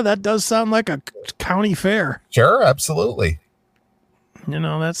Tora, that does sound like a county fair. Sure, absolutely. You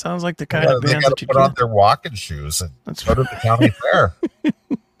know, that sounds like the kind of They band got that to you put on get. their walking shoes and That's go to the county fair.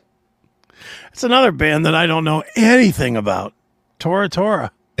 It's another band that I don't know anything about. Tora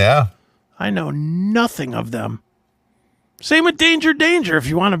Tora. Yeah. I know nothing of them. Same with Danger Danger, if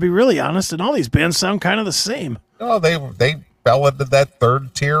you want to be really honest. And all these bands sound kind of the same. No, they fell into that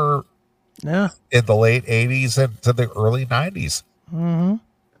third tier Yeah. in the late 80s and to the early 90s. Mm-hmm.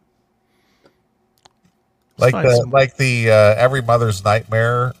 Like the Every Mother's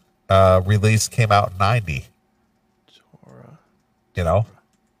Nightmare release came out in 90. You know?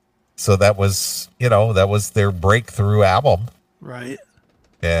 So that was their breakthrough album. Right.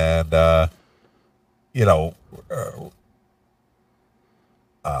 And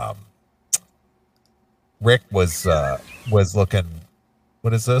Rick was looking.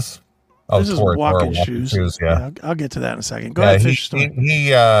 What is this? Oh, This is Tora walking Tora shoes. Yeah, I'll get to that in a second. Go ahead, finish your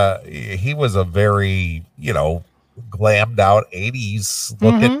story. he was a very glammed out 80s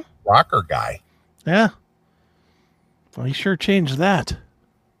looking rocker guy. Yeah. Well, he sure changed that.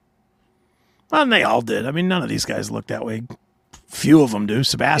 Well, and they all did. I mean, none of these guys look that way. Few of them do.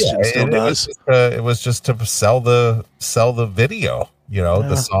 Sebastian still does. It was just to sell the video,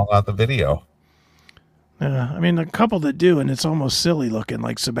 the song on the video. I mean, a couple that do, and it's almost silly looking,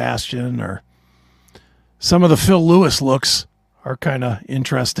 like Sebastian, or some of the Phil Lewis looks are kind of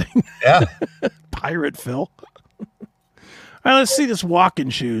interesting. Yeah. Pirate Phil. All right, let's see this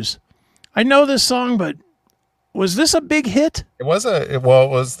Walking Shoes. I know this song, but was this a big hit? It was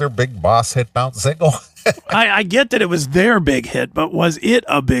their big boss hit bounce single. I get that it was their big hit, but was it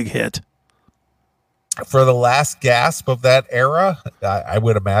a big hit? For the last gasp of that era, I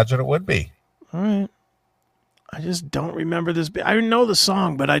would imagine it would be. All right. I just don't remember this. I know the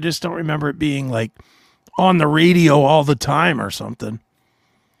song, but I just don't remember it being like on the radio all the time or something.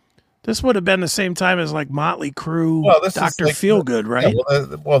 This would have been the same time as like Motley Crue, Dr. Feelgood, right? Yeah,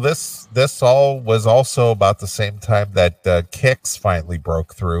 this all was also about the same time that Kix finally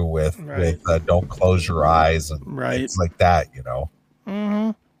broke through with Don't Close Your Eyes and things like that, Mm-hmm.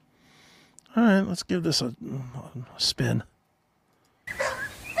 All right, let's give this a spin.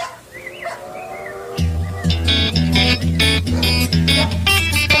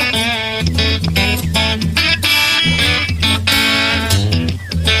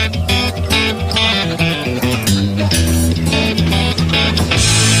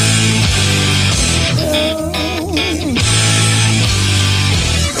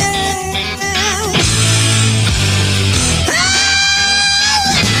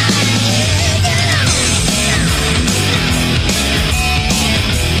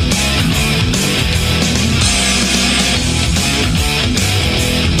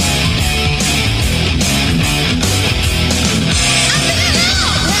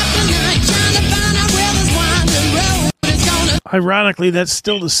 Ironically, that's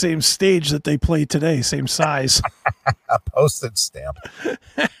still the same stage that they play today, same size. A postage stamp.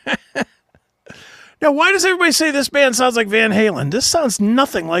 Now, why does everybody say this band sounds like Van Halen? This sounds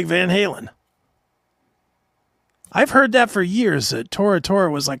nothing like Van Halen. I've heard that for years, that Tora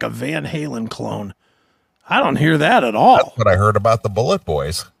Tora was like a Van Halen clone. I don't hear that at all. That's what I heard about the Bullet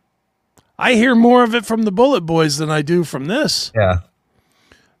Boys. I hear more of it from the Bullet Boys than I do from this. Yeah.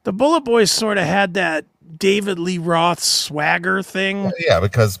 The Bullet Boys sort of had that David Lee Roth swagger thing. Yeah,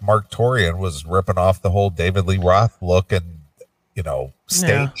 because Mark Torian was ripping off the whole David Lee Roth look and,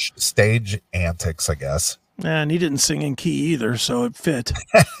 stage antics, I guess. And he didn't sing in key either, so it fit.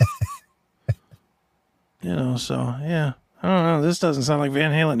 So, yeah. I don't know. This doesn't sound like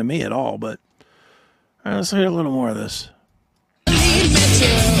Van Halen to me at all, but all right, let's hear a little more of this.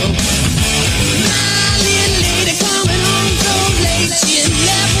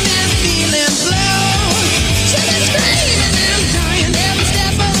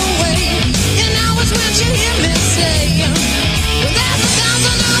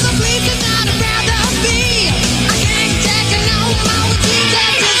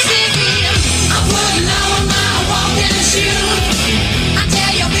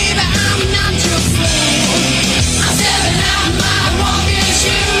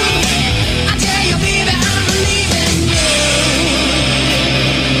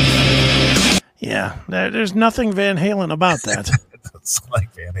 Yeah, there's nothing Van Halen about that. It doesn't sound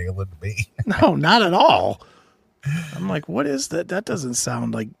like Van Halen to me. No, not at all. I'm like, what is that? That doesn't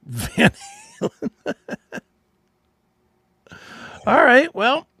sound like Van Halen. All right,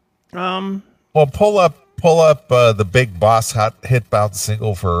 well. Well, pull up the Big Boss hit bound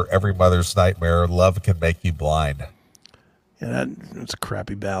single for Every Mother's Nightmare, Love Can Make You Blind. Yeah, that's a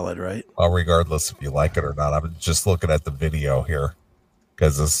crappy ballad, right? Well, regardless if you like it or not, I'm just looking at the video here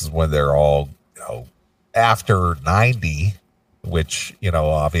because this is when they're all, after 90, which,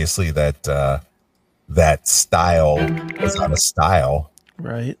 obviously that style is not a style.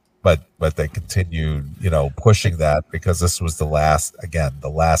 Right. But they continued, pushing that because this was the last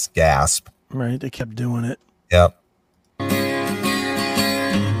gasp. Right. They kept doing it. Yep.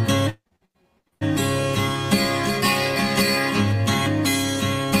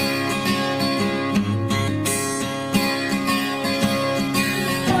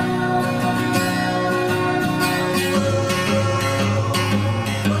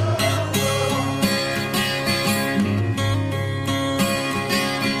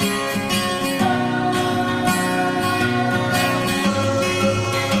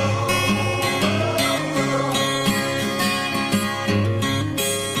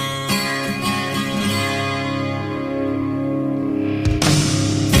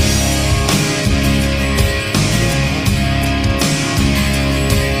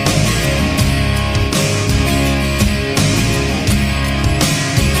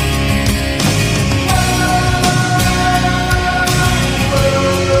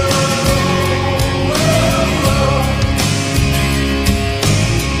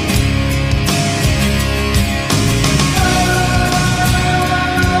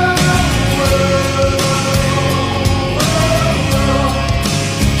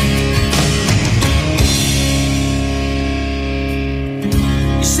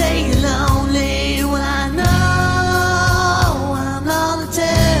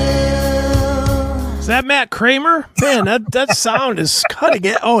 Matt Kramer? Man, that sound is cutting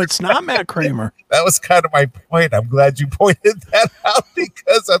it. Oh, it's not Matt Kramer. That was kind of my point. I'm glad you pointed that out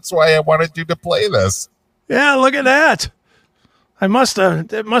because that's why I wanted you to play this. Yeah, look at that. It must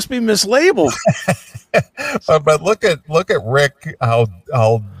be mislabeled. But look at Rick, how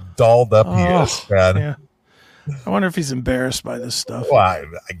dolled up he is, man. Yeah. I wonder if he's embarrassed by this stuff. Well,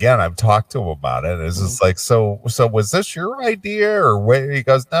 I've talked to him about it. It's just like, so was this your idea or what? He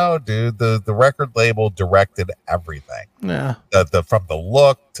goes, no, dude, the record label directed everything. Yeah. From the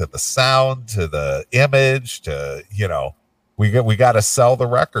look to the sound to the image to, we got to sell the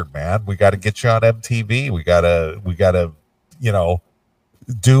record, man. We got to get you on MTV. We got to,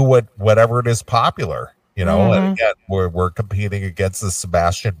 do whatever it is popular, Mm-hmm. And again, we're competing against the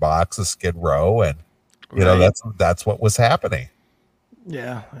Sebastian Bachs, the Skid Row, and right. that's what was happening.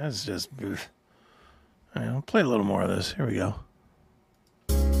 Yeah, that's just. All right, I'll play a little more of this. Here we go.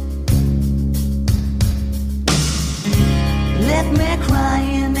 Left me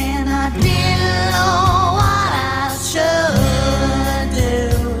crying and I didn't know what I should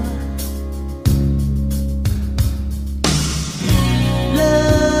do.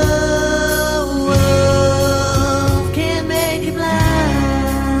 Love can make you blind.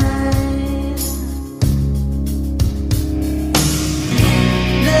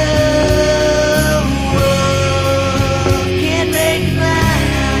 Love can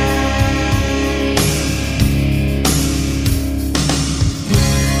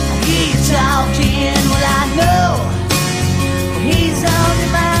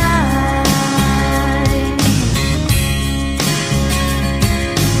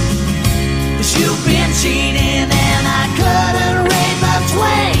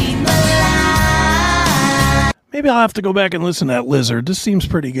Maybe I'll have to go back and listen to that Lizard. This seems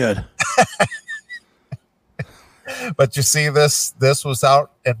pretty good. But you see, this was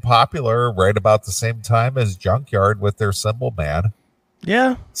out and popular right about the same time as Junkyard with their Cymbal Man.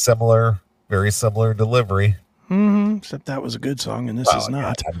 Yeah. Very similar delivery. Mm-hmm. Except that was a good song, and this is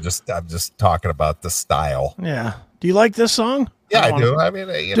not. Yeah, I'm just talking about the style. Yeah. Do you like this song? Yeah, I do. I mean,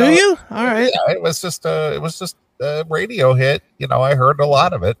 do you? All right. Yeah, it was just a radio hit. You know, I heard a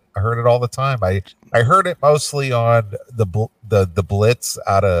lot of it. I heard it all the time. I heard it mostly on the Blitz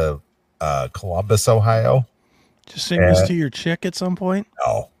out of Columbus, Ohio. Just sing this to your chick at some point?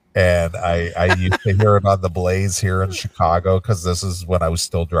 No. And I used to hear it on the Blaze here in Chicago because this is when I was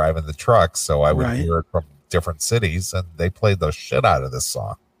still driving the truck. So I would hear it from different cities, and they played the shit out of this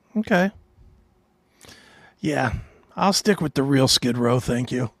song. Okay. Yeah. I'll stick with the real Skid Row.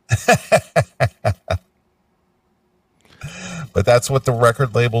 Thank you. But that's what the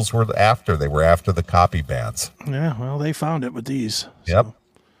record labels were after. They were after the copy bands. Yeah. Well, they found it with these. Yep. So.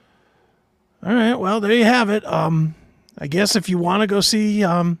 All right. Well, there you have it. I guess if you want to go see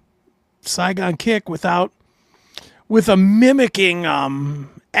Saigon Kick with a mimicking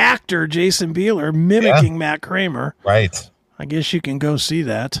actor, Jason Bieler, mimicking Matt Kramer. Right. I guess you can go see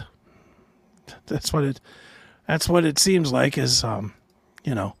that. That's what it seems like is,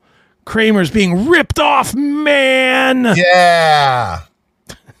 Kramer's being ripped off, man. Yeah.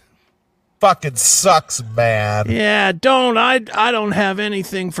 Fucking sucks, man. Yeah, I don't have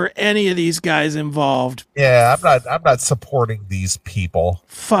anything for any of these guys involved. Yeah, I'm not supporting these people.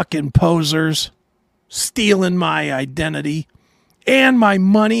 Fucking posers. Stealing my identity and my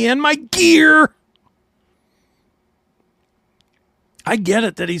money and my gear. I get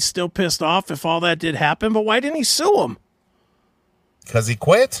it that he's still pissed off if all that did happen, but why didn't he sue him? Because he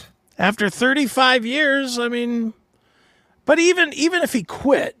quit? After 35 years, I mean, but even if he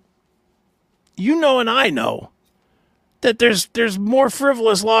quit, you know and I know that there's more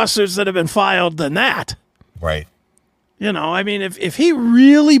frivolous lawsuits that have been filed than that. Right. You know, I mean, if he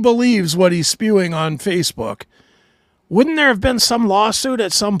really believes what he's spewing on Facebook, wouldn't there have been some lawsuit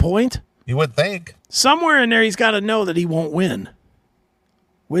at some point? You would think. Somewhere in there he's got to know that he won't win.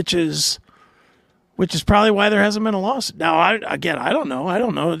 Which is probably why there hasn't been a lawsuit. Now, I don't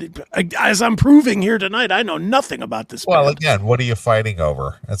know. As I'm proving here tonight, I know nothing about this. Well, band. again, what are you fighting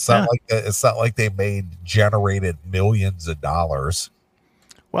over? It's not like they generated millions of dollars.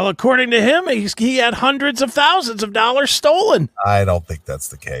 Well, according to him, he had hundreds of thousands of dollars stolen. I don't think that's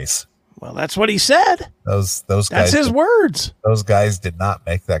the case. Well, that's what he said. Those guys. That's his words. Those guys did not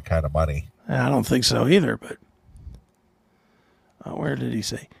make that kind of money. I don't think so either. But where did he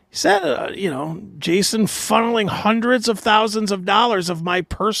say? He said, Jason funneling hundreds of thousands of dollars of my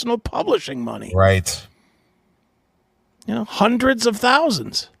personal publishing money. Right. Hundreds of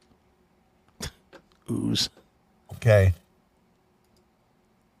thousands. Ooze. Okay.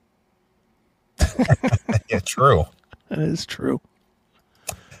 Yeah, true. That is true.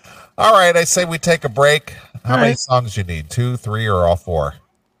 All right, I say we take a break. How many right. songs you need? 2, 3, or all 4?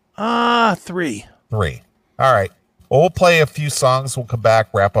 3. 3. All right. Well, we'll play a few songs. We'll come back,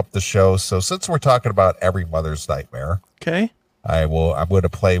 wrap up the show. So since we're talking about Every Mother's Nightmare, okay, I'm going to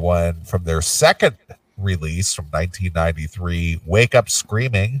play one from their second release from 1993, Wake Up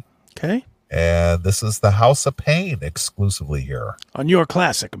Screaming. Okay. And this is The House of Pain exclusively here on your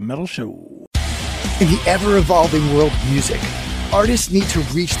classic metal show. In the ever-evolving world of music, artists need to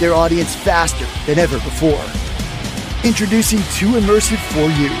reach their audience faster than ever before. Introducing Too Immersive for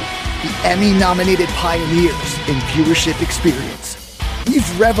You, the Emmy-nominated pioneers in viewership experience.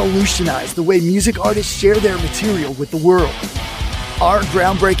 We've revolutionized the way music artists share their material with the world. Our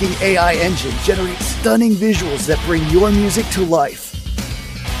groundbreaking AI engine generates stunning visuals that bring your music to life.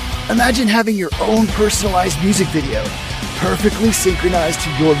 Imagine having your own personalized music video, perfectly synchronized to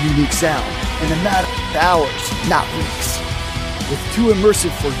your unique sound in a matter of hours, not weeks. With Too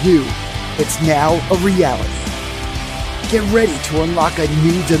Immersive for You, it's now a reality. Get ready to unlock a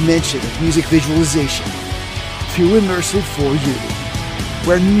new dimension of music visualization. Too Immersive for You,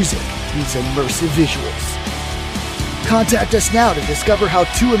 where music meets immersive visuals. Contact us now to discover how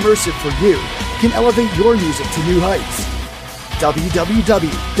Too Immersive for You can elevate your music to new heights.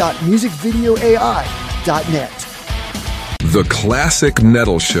 www.musicvideoai.net. The Classic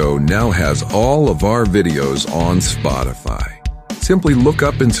Metal Show now has all of our videos on Spotify. Simply look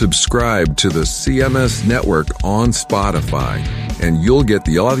up and subscribe to the CMS network on Spotify, and you'll get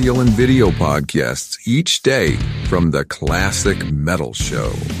the audio and video podcasts each day from the Classic Metal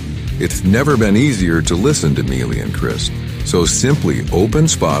Show. It's never been easier to listen to Mealy and Chris, so simply open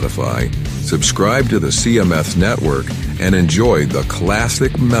Spotify, subscribe to the CMS network, and enjoy the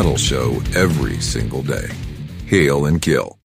Classic Metal Show every single day. Hail and Kill.